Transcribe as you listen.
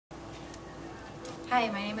Hi,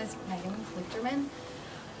 my name is Megan Lichterman.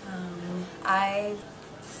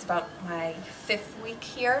 This is about my 5th week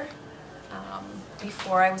here.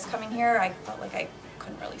 Before I was coming here, I felt like I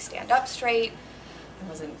couldn't really stand up straight. I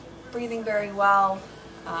wasn't breathing very well.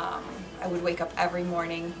 I would wake up every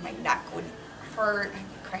morning, my neck would hurt, I'd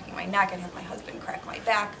be cracking my neck, I'd have my husband crack my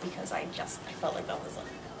back because I felt like I was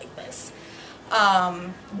like this.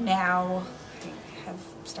 Now I have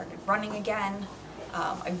started running again.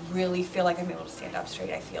 I really feel like I'm able to stand up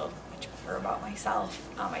straight. I feel much better about myself.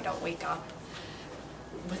 I don't wake up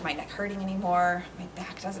with my neck hurting anymore. My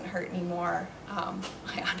back doesn't hurt anymore. I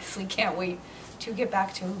honestly can't wait to get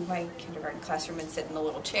back to my kindergarten classroom and sit in the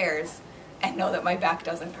little chairs and know that my back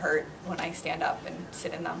doesn't hurt when I stand up and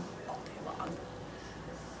sit in them all day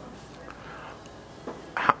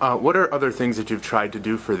long. What are other things that you've tried to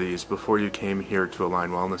do for these before you came here to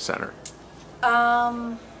Align Wellness Center?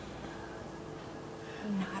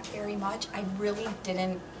 Not very much. I really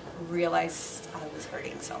didn't realize I was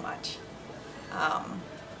hurting so much. I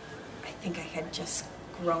think I had just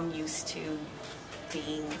grown used to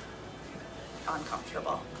being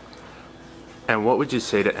uncomfortable. And what would you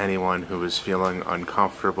say to anyone who is feeling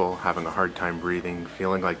uncomfortable, having a hard time breathing,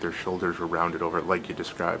 feeling like their shoulders were rounded over like you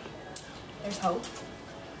described? There's hope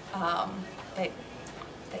that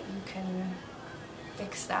you can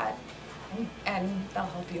fix that, and they'll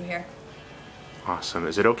help you here. Awesome.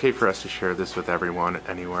 Is it okay for us to share this with everyone,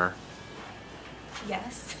 anywhere?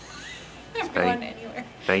 Yes. Everyone, anywhere.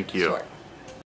 Thank you. Sure.